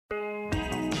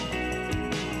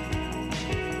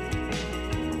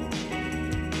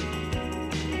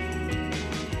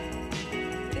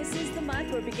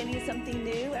beginning something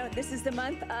new. This is the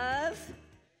month of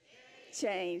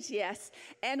change, yes.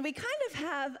 And we kind of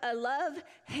have a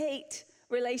love-hate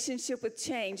relationship with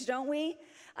change, don't we?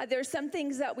 There's some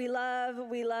things that we love.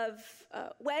 We love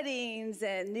weddings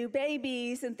and new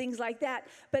babies and things like that.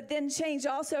 But then change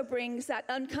also brings that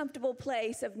uncomfortable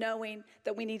place of knowing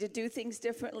that we need to do things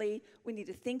differently. We need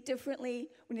to think differently.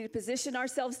 We need to position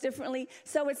ourselves differently.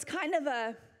 So it's kind of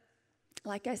a,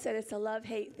 like I said, it's a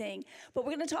love-hate thing. But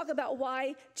we're going to talk about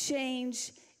why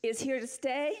change is here to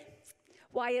stay,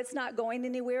 why it's not going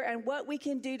anywhere, and what we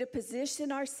can do to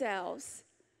position ourselves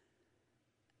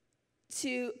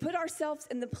to put ourselves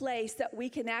in the place that we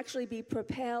can actually be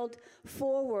propelled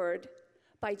forward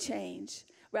by change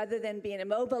rather than being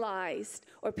immobilized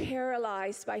or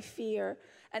paralyzed by fear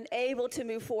and able to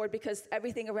move forward because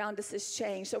everything around us has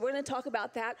changed. So we're going to talk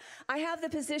about that. I have the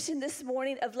position this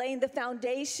morning of laying the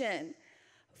foundation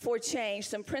for change,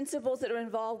 some principles that are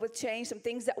involved with change, some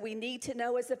things that we need to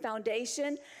know as a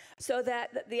foundation so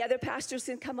that the other pastors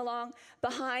can come along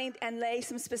behind and lay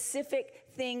some specific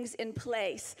things in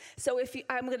place. So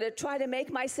I'm going to try to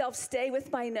make myself stay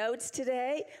with my notes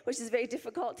today, which is very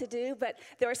difficult to do, but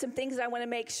there are some things that I want to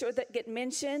make sure that get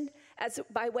mentioned as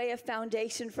by way of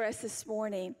foundation for us this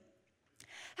morning.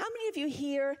 How many of you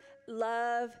here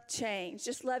love change?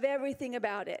 Just love everything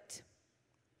about it?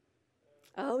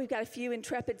 Oh, we've got a few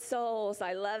intrepid souls.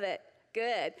 I love it.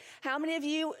 Good. How many of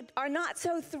you are not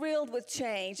so thrilled with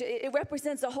change? It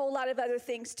represents a whole lot of other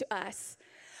things to us.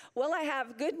 Well, I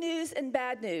have good news and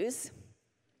bad news.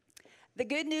 The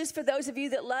good news for those of you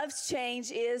that loves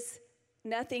change is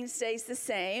nothing stays the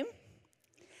same.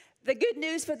 The good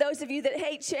news for those of you that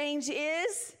hate change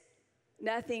is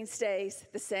nothing stays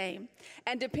the same.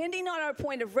 And depending on our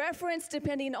point of reference,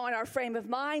 depending on our frame of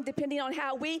mind, depending on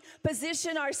how we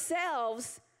position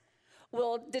ourselves,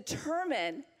 will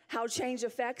determine how change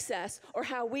affects us or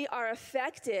how we are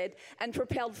affected and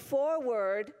propelled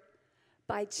forward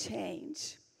by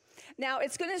change. Now,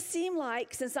 it's going to seem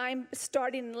like, since I'm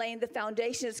starting and laying the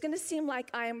foundation, it's going to seem like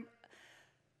I'm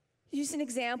using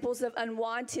examples of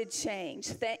unwanted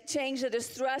change, change that is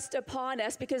thrust upon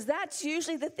us, because that's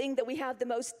usually the thing that we have the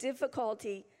most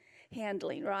difficulty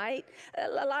handling, right?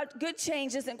 A lot good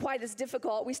change isn't quite as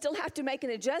difficult. We still have to make an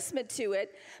adjustment to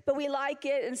it, but we like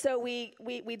it, and so we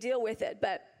deal with it.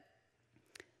 But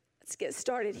let's get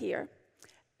started here.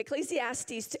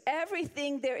 Ecclesiastes, to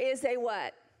everything there is a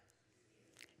what?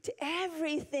 To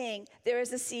everything there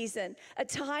is a season, a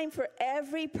time for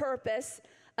every purpose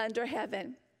under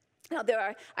heaven. Now,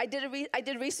 I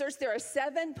did research. There are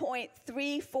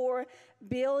 7.34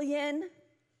 billion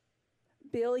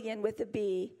with a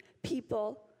B,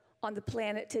 people on the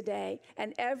planet today.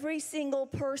 And every single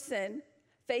person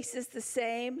faces the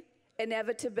same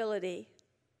inevitability.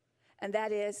 And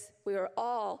that is, we are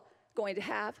all going to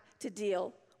have to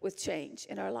deal with change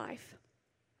in our life.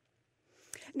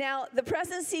 Now, the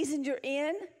present season you're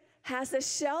in has a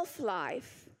shelf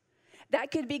life. That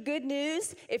could be good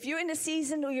news. If you're in a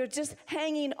season where you're just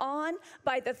hanging on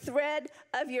by the thread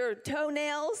of your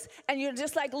toenails and you're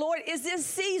just like, Lord, is this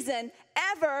season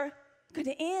ever going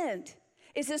to end?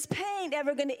 Is this pain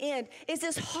ever going to end? Is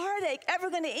this heartache ever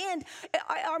going to end?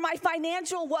 Are my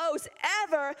financial woes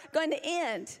ever going to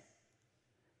end?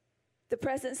 The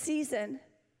present season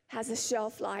has a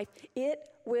shelf life. It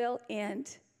will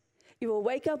end. You will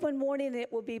wake up one morning and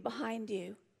it will be behind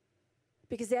you.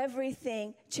 Because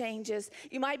everything changes.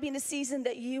 You might be in a season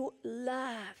that you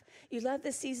love. You love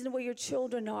the season where your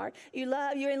children are.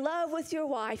 You're in love with your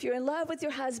wife. You're in love with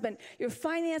your husband. Your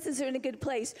finances are in a good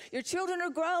place. Your children are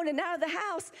grown and out of the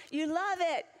house. You love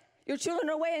it. Your children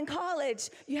are away in college.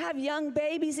 You have young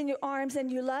babies in your arms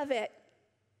and you love it.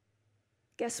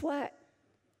 Guess what?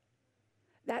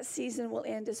 That season will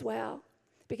end as well.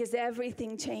 Because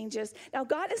everything changes. Now,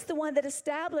 God is the one that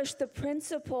established the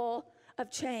principle of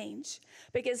change,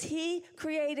 because he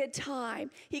created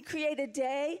time. He created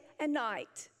day and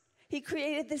night. He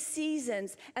created the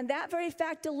seasons, and that very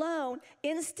fact alone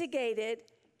instigated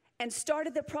and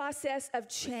started the process of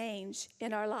change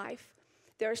in our life.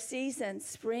 There are seasons.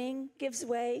 Spring gives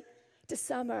way to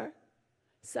summer.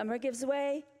 Summer gives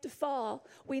way to fall.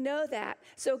 We know that.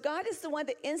 So God is the one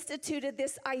that instituted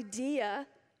this idea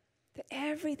that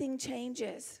everything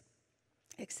changes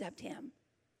except him.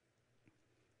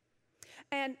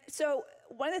 And so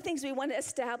one of the things we want to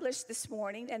establish this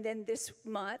morning and then this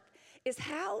month is,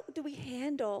 how do we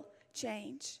handle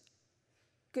change?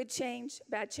 Good change,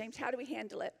 bad change. How do we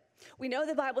handle it? We know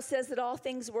the Bible says that all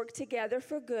things work together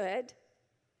for good,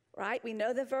 right? We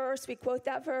know the verse. We quote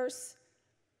that verse.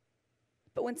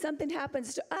 But when something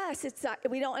happens to us, it's not,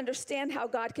 we don't understand how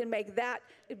God can make that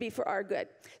be for our good.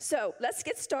 So let's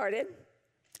get started.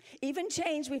 Even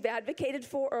change we've advocated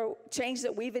for, or change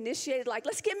that we've initiated, like,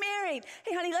 let's get married.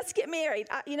 Hey, honey, let's get married.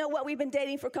 You know what? We've been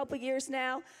dating for a couple of years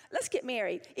now. Let's get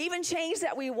married. Even change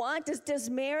that we want. Does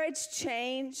marriage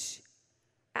change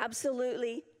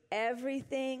absolutely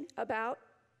everything about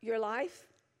your life?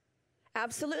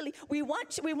 Absolutely. We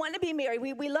want to be married.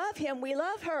 We love him. We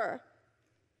love her.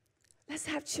 Let's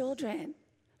have children.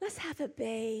 Let's have a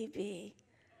baby.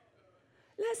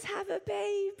 Let's have a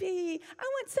baby. I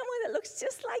want someone that looks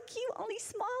just like you, only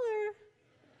smaller.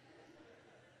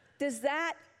 Does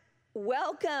that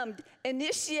welcomed,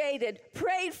 initiated,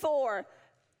 prayed for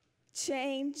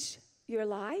change your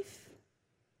life?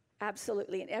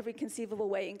 Absolutely, in every conceivable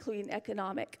way, including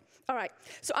economic. All right,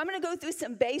 so I'm going to go through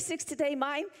some basics today.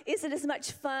 Mine isn't as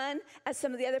much fun as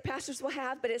some of the other pastors will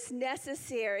have, but it's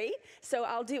necessary, so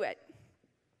I'll do it.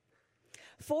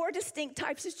 4 distinct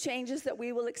types of changes that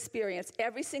we will experience.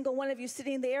 Every single one of you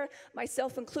sitting there,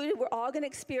 myself included, we're all going to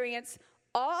experience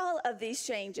all of these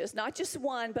changes, not just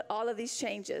one, but all of these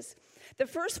changes. The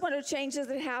first one are changes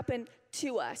that happen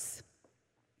to us.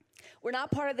 We're not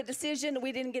part of the decision.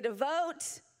 We didn't get a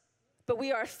vote, but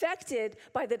we are affected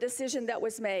by the decision that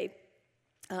was made.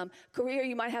 Career,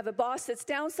 you might have a boss that's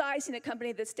downsizing, a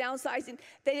company that's downsizing.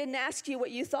 They didn't ask you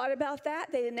what you thought about that.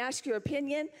 They didn't ask your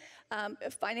opinion.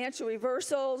 Financial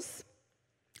reversals,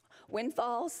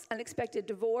 windfalls, unexpected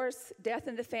divorce, death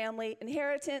in the family,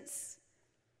 inheritance.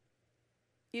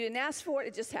 You didn't ask for it,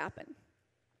 it just happened.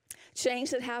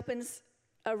 Change that happens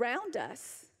around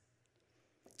us.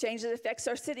 Change that affects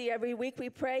our city. Every week we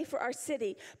pray for our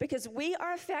city because we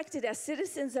are affected as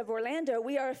citizens of Orlando.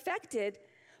 We are affected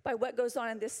by what goes on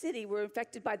in this city. We're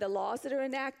affected by the laws that are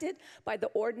enacted, by the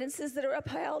ordinances that are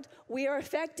upheld. We are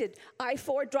affected.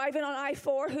 I-4, driving on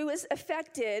I-4, who is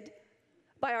affected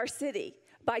by our city?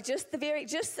 By just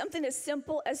something as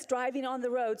simple as driving on the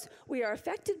roads. We are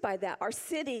affected by that. Our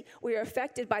city, we are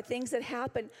affected by things that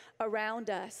happen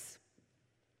around us.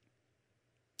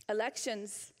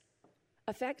 Elections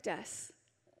affect us.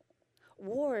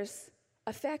 Wars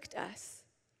affect us.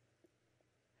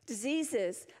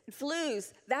 Diseases,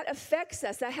 flus, that affects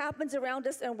us. That happens around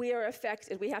us, and we are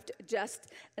affected. We have to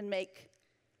adjust and make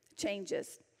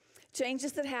changes.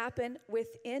 Changes that happen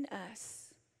within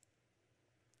us.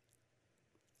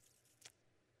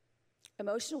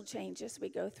 Emotional changes we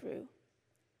go through.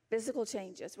 Physical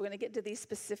changes. We're going to get to these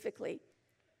specifically.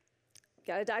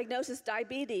 Got a diagnosis,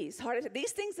 diabetes, heart attack.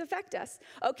 These things affect us.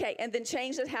 Okay, and then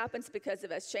change that happens because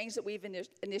of us. Change that we've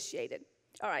initiated.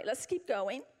 All right, let's keep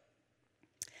going.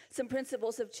 Some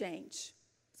principles of change,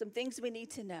 some things we need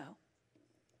to know.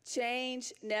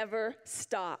 Change never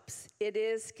stops. It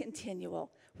is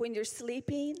continual. When you're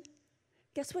sleeping,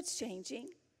 guess what's changing?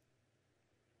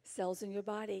 Cells in your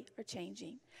body are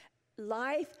changing.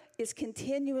 Life is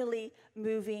continually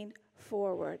moving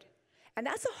forward. And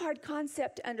that's a hard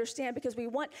concept to understand because we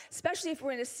want, especially if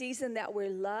we're in a season that we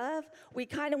love, we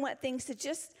kind of want things to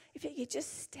just, if it could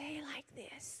just stay like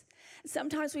this.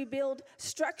 Sometimes we build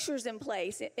structures in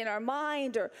place in our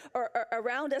mind or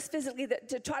around us physically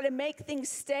to try to make things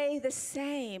stay the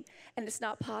same, and it's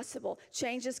not possible.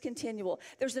 Change is continual.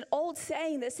 There's an old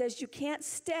saying that says you can't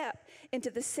step into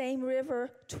the same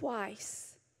river twice.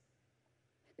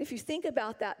 If you think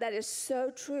about that, that is so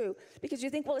true. Because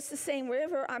you think, well, it's the same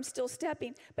river, I'm still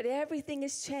stepping, but everything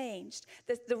has changed.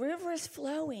 The river is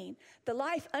flowing. The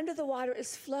life under the water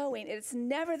is flowing. It's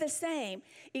never the same,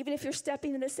 even if you're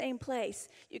stepping in the same place.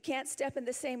 You can't step in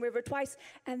the same river twice,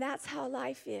 and that's how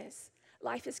life is.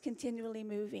 Life is continually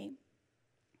moving.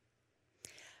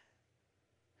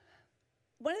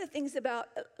 One of the things about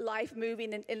life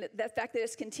moving and the fact that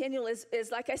it's continual is,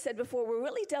 like I said before, we're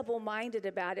really double-minded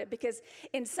about it because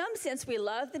in some sense we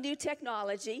love the new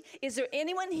technology. Is there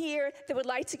anyone here that would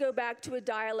like to go back to a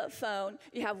dial-up phone?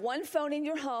 You have one phone in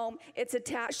your home, it's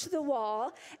attached to the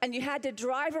wall, and you had to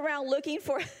drive around looking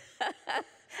for...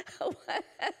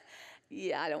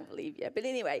 Yeah, I don't believe you. But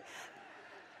anyway...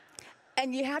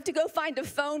 And you have to go find a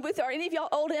phone booth. Are any of y'all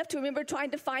old enough to remember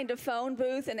trying to find a phone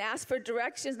booth and ask for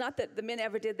directions? Not that the men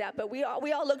ever did that, but we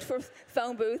all looked for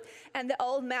phone booth and the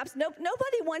old maps.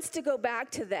 Nobody wants to go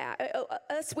back to that.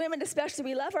 Us women especially,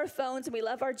 we love our phones and we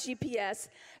love our GPS.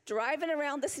 Driving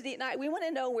around the city at night, we want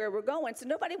to know where we're going. So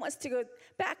nobody wants to go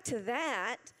back to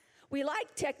that. We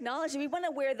like technology. We want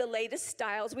to wear the latest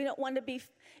styles. We don't want to be,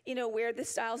 wear the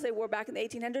styles they wore back in the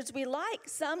 1800s. We like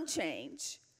some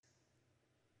change.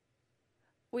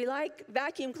 We like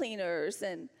vacuum cleaners,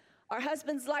 and our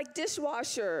husbands like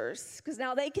dishwashers because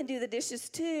now they can do the dishes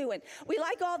too. And we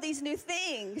like all these new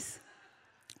things.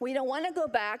 We don't want to go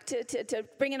back to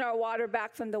bringing our water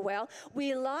back from the well.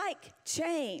 We like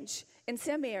change in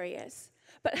some areas.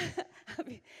 But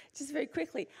just very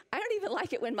quickly, I don't even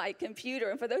like it when my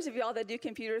computer, and for those of y'all that do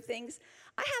computer things,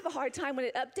 I have a hard time when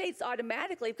it updates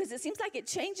automatically because it seems like it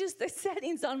changes the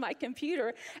settings on my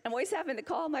computer. I'm always having to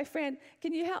call my friend,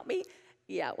 can you help me?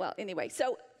 Yeah, well, anyway,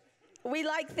 so we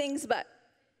like things, but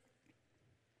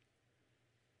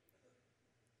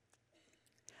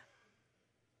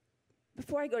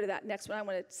before I go to that next one, I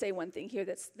want to say one thing here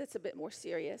that's a bit more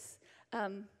serious.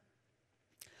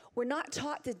 We're not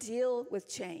taught to deal with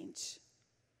change.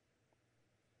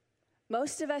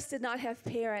 Most of us did not have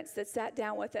parents that sat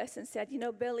down with us and said, you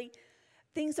know, Billy,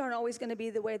 things aren't always going to be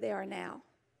the way they are now.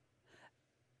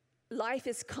 Life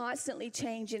is constantly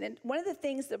changing. And one of the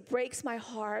things that breaks my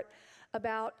heart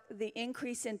about the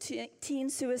increase in teen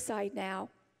suicide now,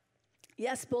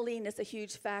 yes, bullying is a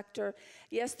huge factor.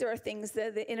 Yes, there are things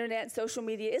that the internet and social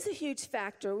media is a huge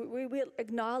factor. We will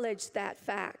acknowledge that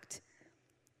fact.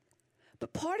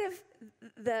 But part of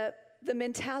the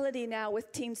mentality now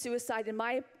with teen suicide, in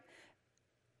my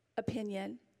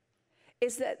opinion,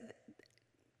 is that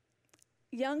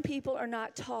young people are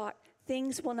not taught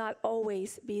things will not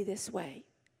always be this way.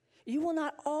 You will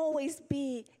not always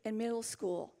be in middle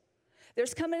school.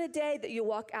 There's coming a day that you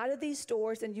walk out of these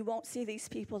doors and you won't see these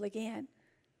people again.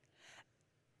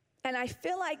 And I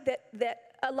feel like that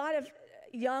a lot of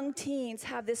young teens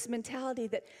have this mentality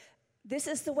that this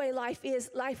is the way life is.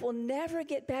 Life will never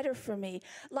get better for me.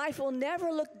 Life will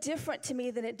never look different to me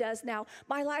than it does now.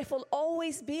 My life will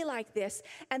always be like this.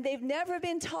 And they've never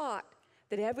been taught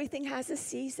that everything has a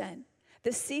season.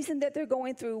 The season that they're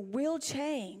going through will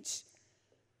change.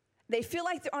 They feel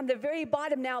like they're on the very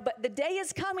bottom now, but the day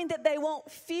is coming that they won't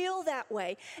feel that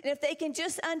way. And if they can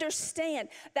just understand,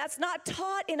 that's not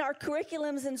taught in our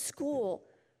curriculums in school.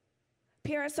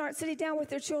 Parents aren't sitting down with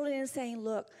their children and saying,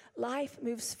 look, life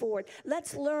moves forward.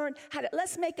 Let's learn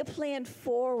let's make a plan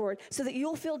forward so that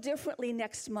you'll feel differently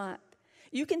next month.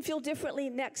 You can feel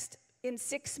differently in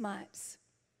 6 months.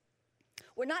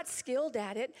 We're not skilled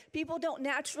at it. People don't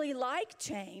naturally like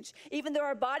change. Even though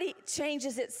our body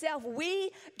changes itself,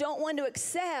 we don't want to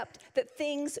accept that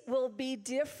things will be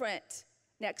different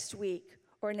next week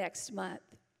or next month.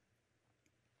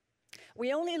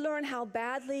 We only learn how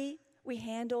badly we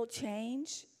handle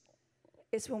change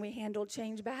is when we handle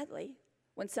change badly.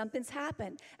 When something's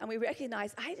happened and we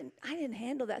recognize, I didn't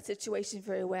handle that situation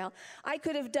very well. I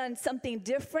could have done something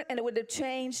different and it would have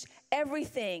changed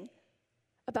everything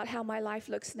about how my life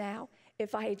looks now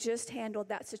if I had just handled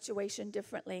that situation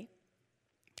differently.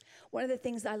 One of the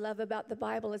things I love about the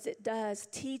Bible is it does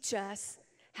teach us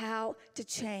how to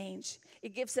change. It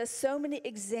gives us so many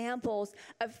examples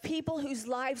of people whose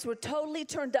lives were totally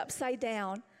turned upside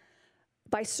down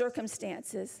by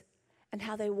circumstances and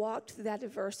how they walked through that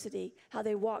adversity, how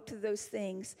they walked through those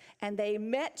things, and they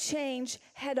met change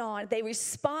head on. They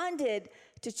responded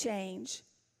to change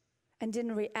and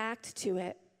didn't react to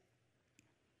it.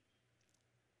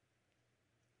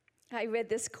 I read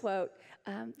this quote,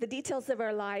 the details of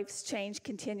our lives change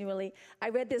continually. I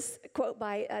read this quote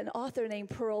by an author named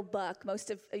Pearl Buck. Most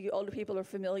of you older people are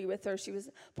familiar with her. She was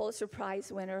a Pulitzer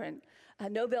Prize winner and a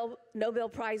Nobel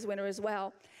Prize winner as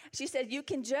well. She said, you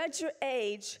can judge your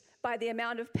age by the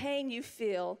amount of pain you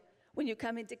feel when you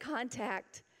come into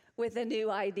contact with a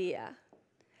new idea.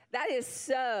 That is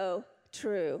so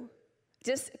true.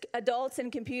 Just adults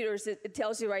and computers, it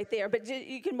tells you right there. But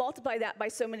you can multiply that by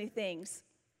so many things.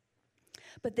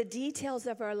 But the details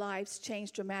of our lives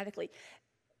change dramatically.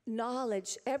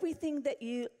 Knowledge, everything that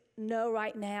you know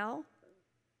right now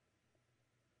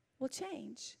will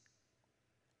change.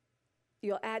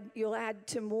 You'll add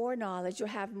to more knowledge. You'll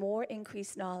have more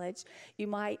increased knowledge. You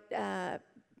might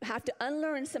have to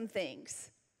unlearn some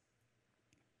things.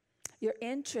 Your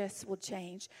interests will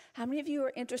change. How many of you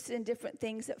are interested in different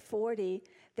things at 40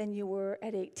 than you were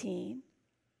at 18?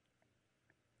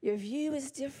 Your view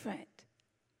is different.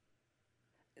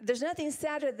 There's nothing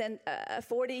sadder than a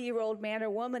 40-year-old man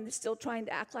or woman that's still trying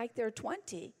to act like they're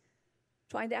 20,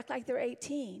 trying to act like they're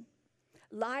 18.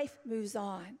 Life moves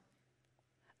on.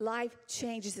 Life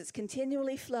changes. It's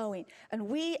continually flowing. And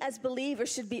we as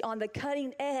believers should be on the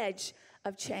cutting edge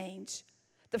of change.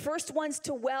 The first ones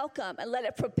to welcome and let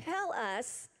it propel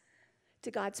us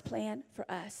to God's plan for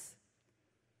us.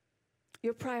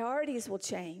 Your priorities will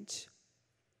change.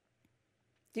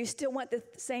 Do you still want the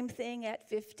same thing at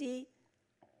 50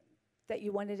 that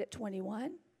you wanted at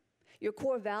 21? Your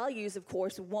core values, of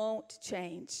course, won't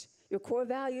change. Your core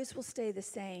values will stay the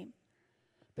same,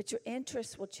 but your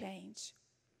interests will change.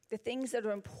 The things that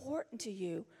are important to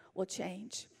you will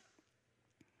change.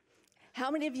 How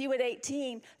many of you at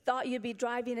 18 thought you'd be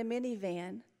driving a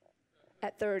minivan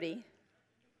at 30?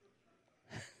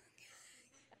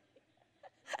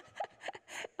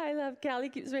 I love Callie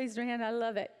keeps raising her hand. I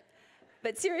love it.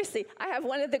 But seriously, I have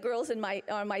one of the girls on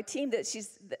my team that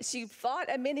she fought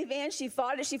a minivan. She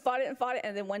fought it,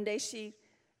 and then one day she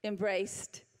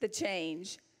embraced the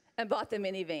change and bought the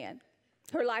minivan.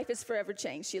 Her life is forever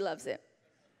changed. She loves it.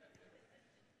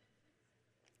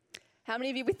 How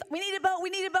many of you, we need a boat, we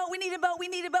need a boat, we need a boat, we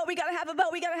need a boat, we got to have a boat,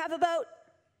 we got to have a boat.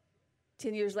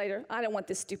 10 years later, I don't want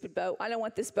this stupid boat. I don't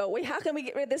want this boat. Wait, how can we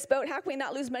get rid of this boat? How can we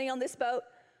not lose money on this boat?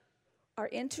 Our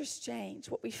interests change.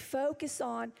 What we focus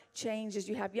on changes.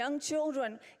 You have young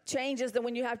children, changes than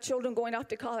when you have children going off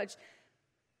to college.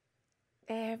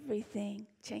 Everything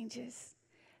changes.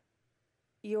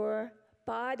 Your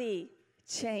body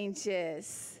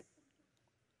changes.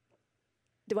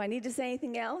 Do I need to say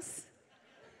anything else?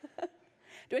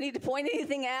 Do I need to point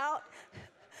anything out?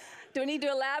 Do I need to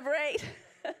elaborate?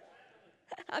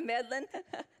 I'm meddling.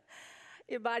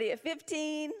 Your body at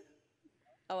 15.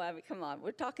 Oh, I mean, come on.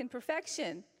 We're talking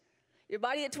perfection. Your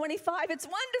body at 25, it's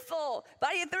wonderful.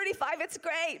 Body at 35, it's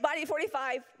great. Body at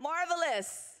 45,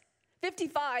 marvelous.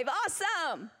 55,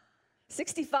 awesome.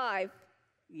 65,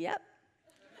 yep.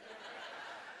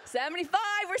 75,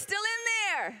 we're still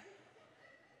in there.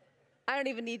 I don't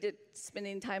even need to spend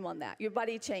any time on that. Your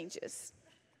body changes.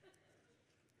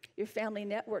 Your family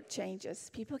network changes.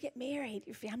 People get married.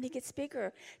 Your family gets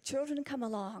bigger. Children come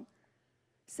along.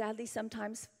 Sadly,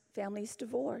 sometimes families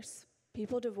divorce.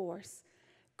 People divorce.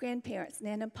 Grandparents,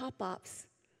 nan and pop-pops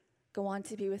go on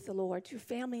to be with the Lord. Your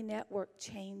family network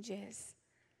changes.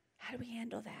 How do we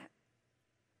handle that?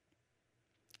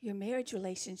 Your marriage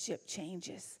relationship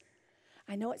changes.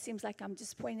 I know it seems like I'm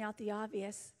just pointing out the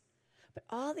obvious, but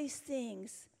all these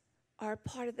things are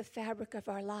part of the fabric of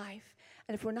our life.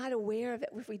 And if we're not aware of it,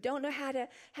 if we don't know how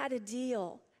to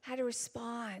deal, how to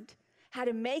respond, how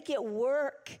to make it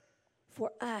work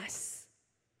for us,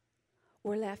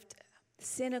 we're left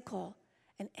cynical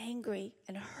and angry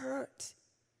and hurt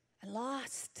and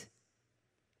lost.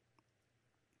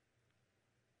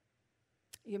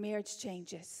 Your marriage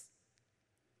changes.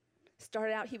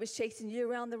 Started out, he was chasing you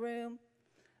around the room.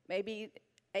 Maybe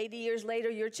 80 years later,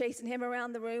 you're chasing him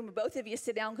around the room. Or both of you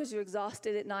sit down because you're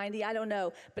exhausted at 90. I don't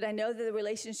know. But I know that the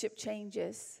relationship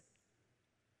changes.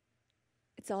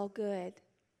 It's all good,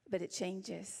 but it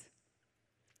changes.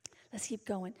 Let's keep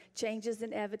going. Change is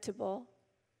inevitable.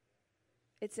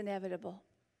 It's inevitable.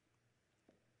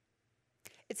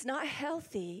 It's not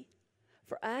healthy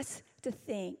for us to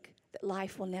think that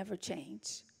life will never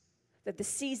change, that the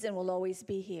season will always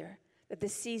be here, that the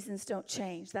seasons don't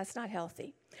change. That's not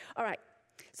healthy. All right,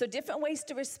 so different ways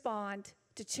to respond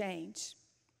to change.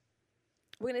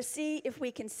 We're going to see if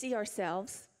we can see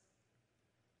ourselves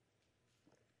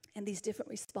in these different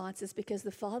responses, because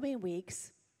the following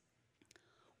weeks,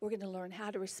 we're going to learn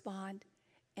how to respond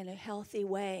in a healthy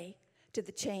way to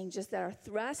the changes that are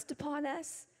thrust upon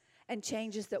us and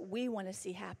changes that we want to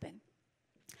see happen.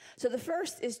 So the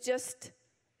first is just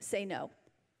say no.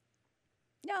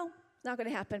 No, it's not going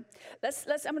to happen.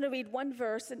 I'm going to read one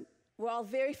verse, and we're all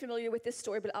very familiar with this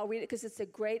story, but I'll read it because it's a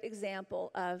great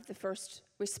example of the first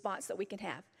response that we can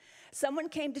have. Someone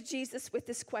came to Jesus with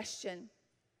this question: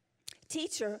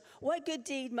 "Teacher, what good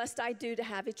deed must I do to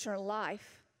have eternal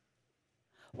life?"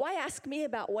 "Why ask me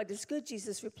about what is good?"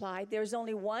 Jesus replied. "There is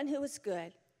only one who is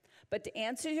good. But to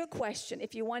answer your question,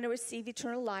 if you want to receive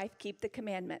eternal life, keep the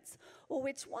commandments." "Well,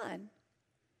 which one?"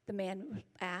 the man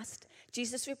asked.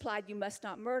 Jesus replied, "You must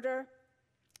not murder,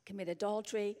 commit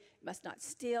adultery, you must not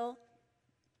steal,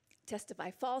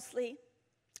 testify falsely,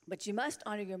 but you must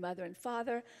honor your mother and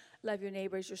father, love your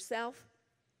neighbor as yourself.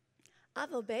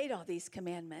 I've obeyed all these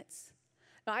commandments."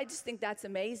 Now, I just think that's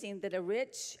amazing that a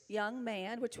rich young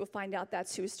man, which we'll find out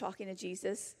that's who was talking to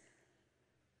Jesus,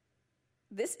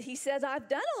 he says, "I've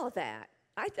done all that."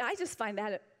 I just find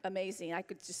that amazing. I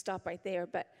could just stop right there.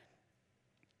 But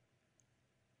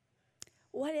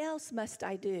what else must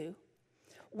I do?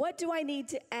 What do I need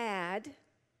to add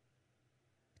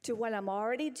to what I'm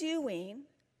already doing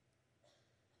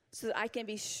so that I can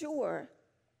be sure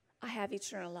I have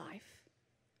eternal life?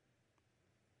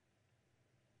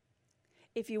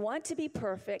 If you want to be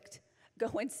perfect, go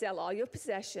and sell all your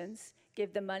possessions,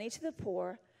 give the money to the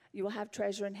poor, you will have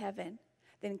treasure in heaven.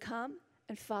 Then come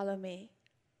and follow me.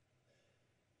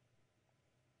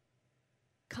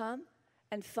 Come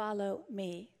and follow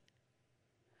me.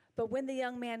 But when the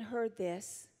young man heard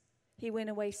this, he went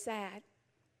away sad.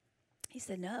 He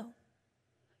said, no.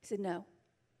 He said, no,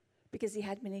 because he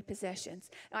had many possessions.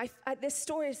 Now, this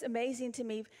story is amazing to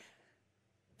me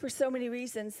for so many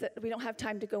reasons that we don't have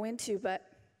time to go into. But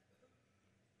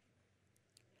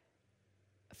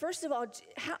first of all,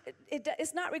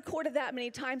 it's not recorded that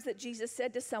many times that Jesus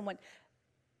said to someone,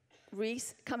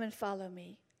 Reese, come and follow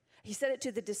me. He said it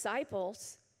to the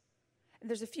disciples. And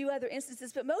there's a few other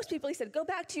instances, but most people, he said, go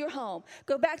back to your home,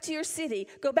 go back to your city,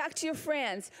 go back to your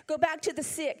friends, go back to the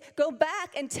sick, go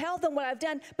back and tell them what I've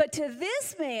done. But to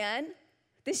this man,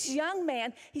 this young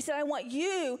man, he said, I want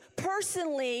you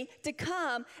personally to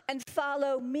come and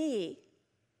follow me.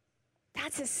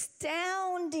 That's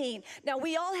astounding. Now,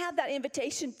 we all have that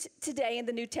invitation today in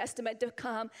the New Testament to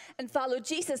come and follow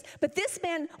Jesus. But this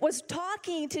man was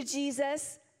talking to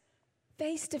Jesus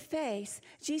face to face.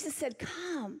 Jesus said,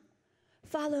 come,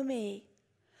 follow me.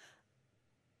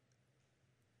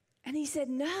 And he said,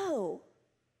 no.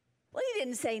 Well, he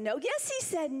didn't say no. Yes, he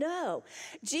said no.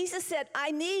 Jesus said,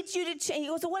 I need you to change. He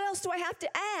goes, well, what else do I have to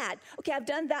add? Okay, I've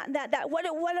done that and that.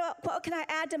 What can I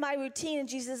add to my routine? And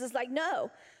Jesus is like,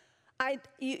 no. I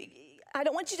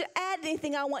don't want you to add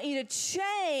anything. I want you to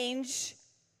change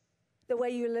the way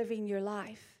you're living your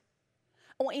life.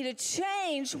 I want you to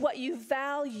change what you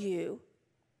value.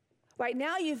 Right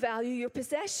now, you value your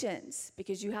possessions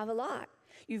because you have a lot.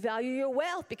 You value your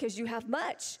wealth because you have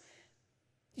much.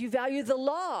 You value the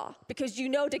law because you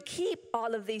know to keep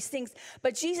all of these things.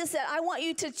 But Jesus said, I want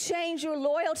you to change your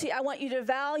loyalty. I want you to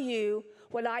value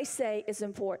what I say is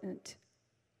important.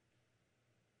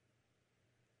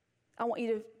 I want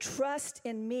you to trust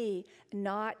in me,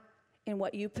 not in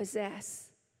what you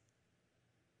possess.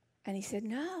 And he said,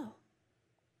 no.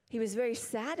 He was very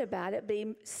sad about it, but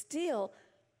he still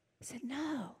said,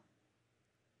 no.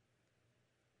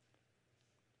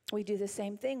 We do the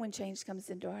same thing when change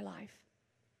comes into our life.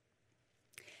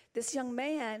 This young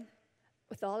man,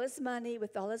 with all his money,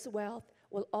 with all his wealth,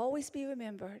 will always be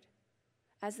remembered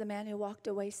as the man who walked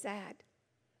away sad.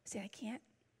 He said, I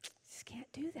just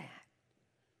can't do that.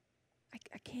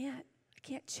 I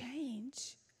can't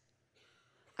change.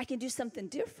 I can do something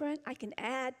different. I can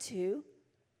add to,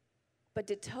 but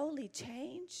to totally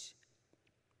change,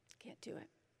 can't do it.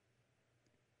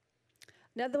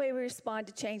 Another way we respond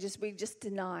to change is we just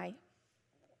deny.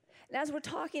 And as we're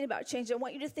talking about change, I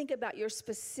want you to think about your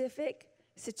specific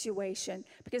situation,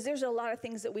 because there's a lot of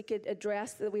things that we could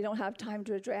address that we don't have time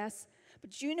to address.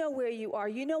 But you know where you are.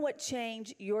 You know what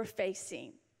change you're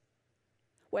facing,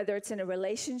 whether it's in a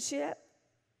relationship,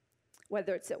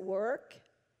 whether it's at work,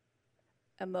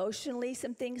 emotionally,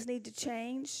 some things need to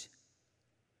change.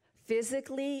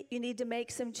 Physically, you need to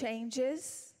make some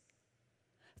changes.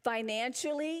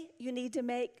 Financially, you need to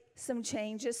make some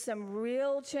changes, some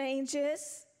real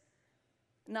changes.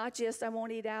 Not just, I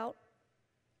won't eat out.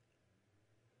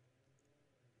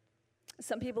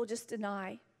 Some people just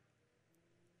deny.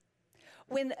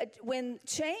 When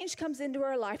change comes into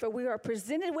our life, or we are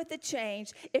presented with a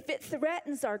change, if it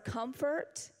threatens our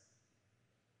comfort,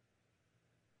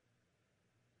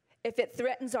 if it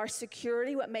threatens our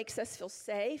security, what makes us feel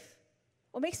safe,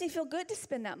 what makes me feel good to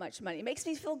spend that much money? It makes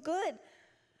me feel good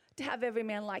to have every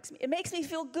man likes me. It makes me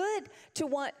feel good to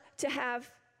want to have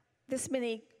this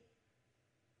many.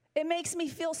 It makes me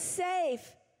feel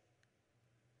safe.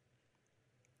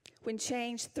 When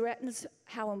change threatens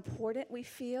how important we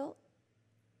feel,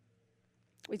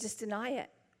 we just deny it.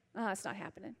 Oh, it's not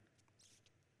happening.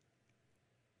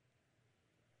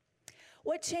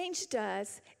 What change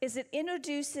does is it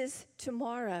introduces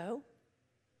tomorrow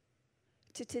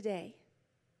to today.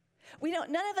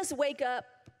 None of us wake up,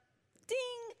 ding,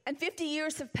 and 50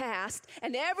 years have passed,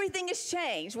 and everything has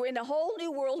changed. We're in a whole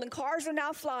new world, and cars are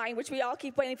now flying, which we all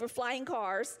keep waiting for flying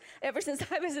cars. Ever since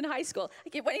I was in high school, I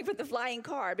keep waiting for the flying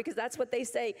car, because that's what they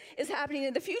say is happening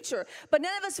in the future. But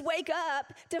none of us wake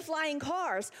up to flying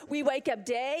cars. We wake up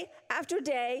day after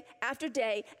day after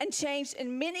day, and change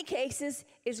in many cases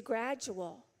is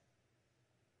gradual.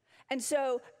 And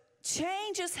so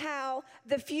change is how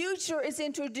the future is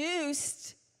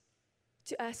introduced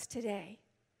to us today.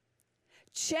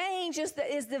 Change is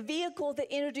the vehicle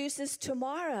that introduces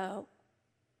tomorrow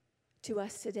to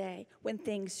us today when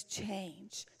things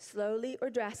change, slowly or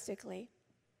drastically.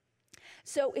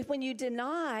 So when you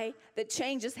deny that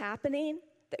change is happening,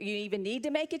 that you even need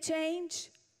to make a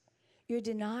change, you're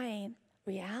denying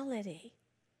reality.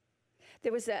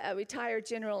 There was a retired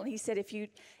general, and he said, if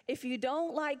you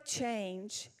don't like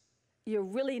change, you're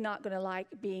really not going to like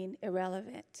being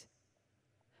irrelevant.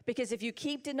 Because if you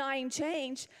keep denying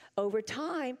change, over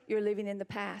time, you're living in the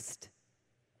past.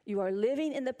 You are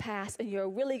living in the past, and you're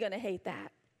really going to hate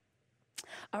that.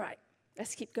 All right,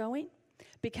 let's keep going.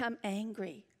 Become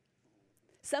angry.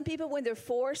 Some people, when they're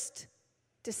forced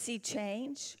to see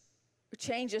change, or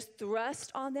change is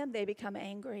thrust on them, they become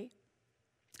angry.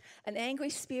 An angry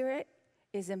spirit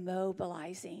is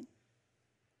immobilizing.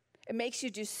 It makes you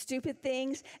do stupid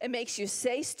things. It makes you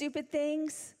say stupid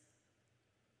things.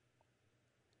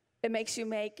 It makes you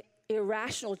make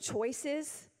irrational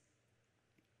choices.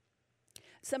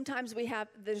 Sometimes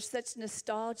there's such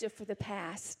nostalgia for the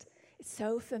past. It's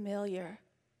so familiar.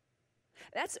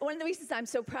 That's one of the reasons I'm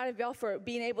so proud of y'all for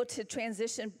being able to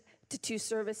transition to 2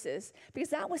 services, because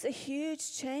that was a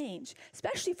huge change,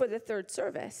 especially for the 3rd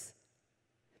service,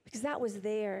 because that was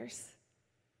theirs.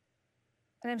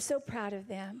 And I'm so proud of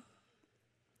them.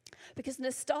 Because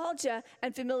nostalgia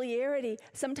and familiarity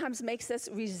sometimes makes us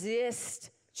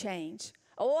resist change.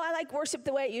 Oh, I like worship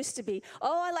the way it used to be.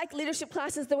 Oh, I like leadership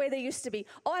classes the way they used to be.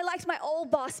 Oh, I liked my old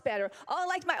boss better. Oh, I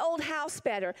liked my old house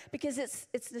better. Because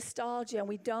it's nostalgia, and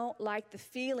we don't like the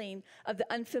feeling of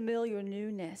the unfamiliar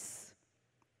newness.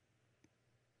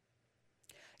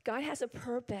 God has a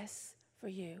purpose for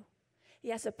you. He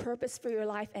has a purpose for your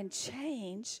life, and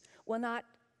change will not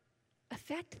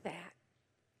affect that.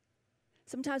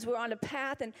 Sometimes we're on a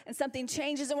path and something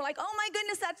changes and we're like, oh my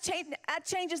goodness, that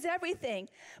changes everything.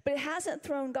 But it hasn't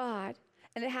thrown God,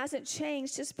 and it hasn't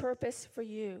changed his purpose for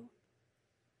you.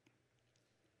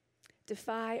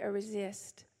 Defy or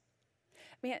resist.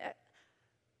 Man,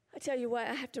 I tell you what,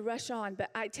 I have to rush on, but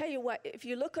I tell you what, if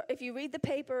you read the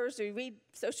papers or you read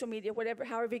social media, whatever,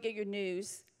 however you get your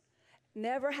news,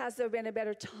 never has there been a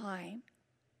better time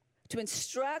to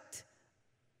instruct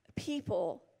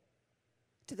people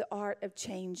to the art of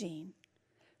changing.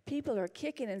 People are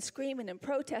kicking and screaming and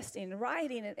protesting and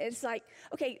rioting, and it's like,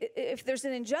 okay, if there's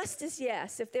an injustice,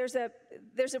 yes. If there's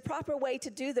a proper way to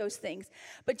do those things,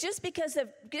 but just because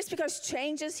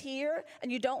change is here and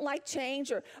you don't like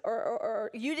change, or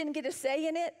you didn't get a say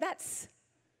in it, that's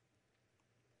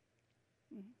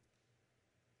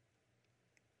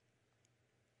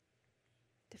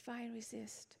defy and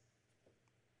resist.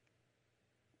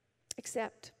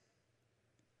 Accept.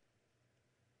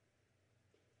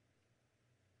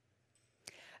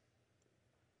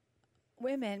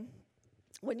 Women,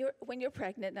 when you're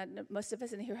pregnant, and most of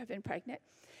us in here have been pregnant,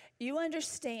 you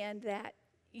understand that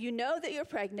you know that you're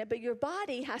pregnant, but your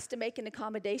body has to make an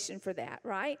accommodation for that,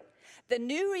 right? The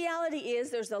new reality is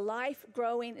there's a life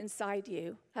growing inside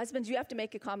you. Husbands, you have to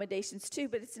make accommodations too,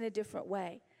 but it's in a different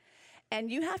way. And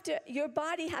your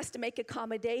body has to make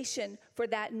accommodation for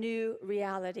that new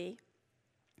reality.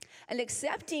 And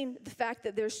accepting the fact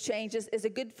that there's changes is a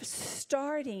good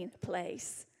starting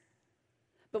place.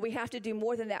 But we have to do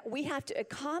more than that. We have to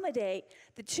accommodate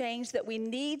the change that we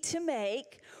need to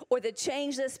make, or the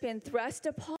change that's been thrust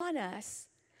upon us.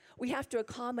 We have to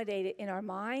accommodate it in our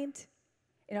mind,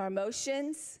 in our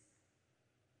emotions,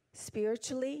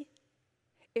 spiritually,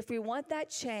 if we want that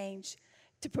change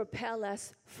to propel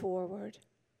us forward.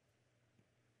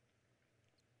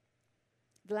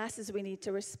 The last is we need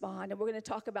to respond. And we're going to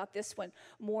talk about this one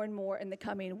more and more in the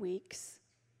coming weeks.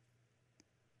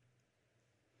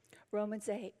 Romans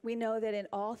 8, we know that in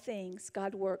all things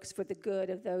God works for the good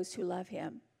of those who love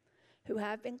him, who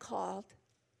have been called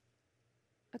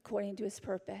according to his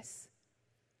purpose.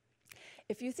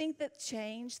 If you think that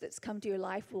change that's come to your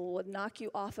life will knock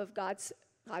you off of God's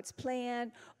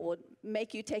plan, or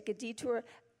make you take a detour,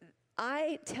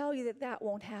 I tell you that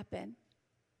won't happen.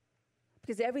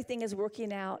 Because everything is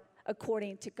working out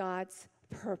according to God's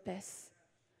purpose.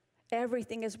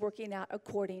 Everything is working out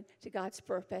according to God's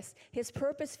purpose. His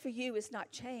purpose for you is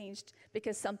not changed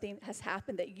because something has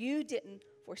happened that you didn't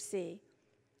foresee.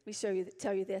 Let me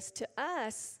tell you this. To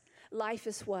us, life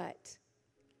is what?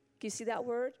 Can you see that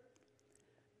word?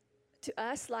 To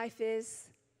us, life is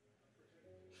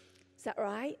that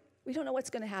right? We don't know what's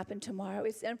going to happen tomorrow.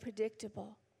 It's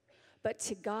unpredictable. But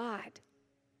to God,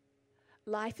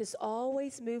 life is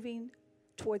always moving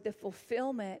toward the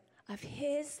fulfillment of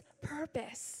his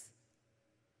purpose.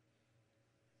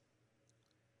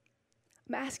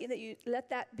 I'm asking that you let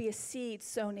that be a seed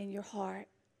sown in your heart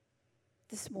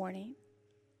this morning.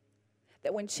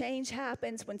 That when change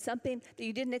happens, when something that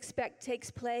you didn't expect takes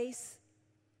place,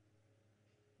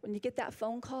 when you get that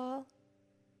phone call,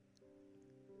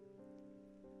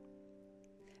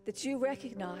 that you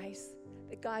recognize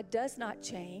that God does not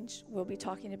change. We'll be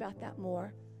talking about that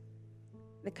more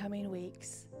in the coming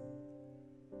weeks.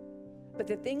 But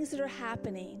the things that are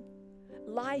happening,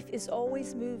 life is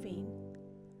always moving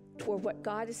toward what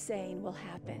God is saying will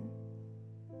happen.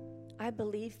 I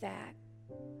believe that.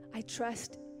 I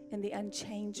trust in the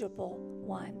unchangeable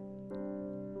one.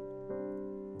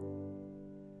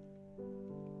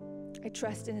 I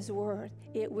trust in his word.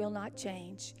 It will not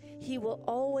change. He will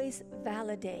always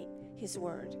validate his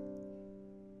word.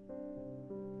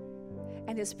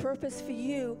 And his purpose for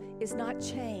you is not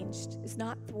changed, is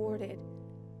not thwarted,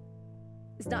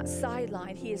 is not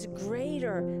sidelined. He is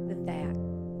greater than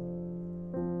that.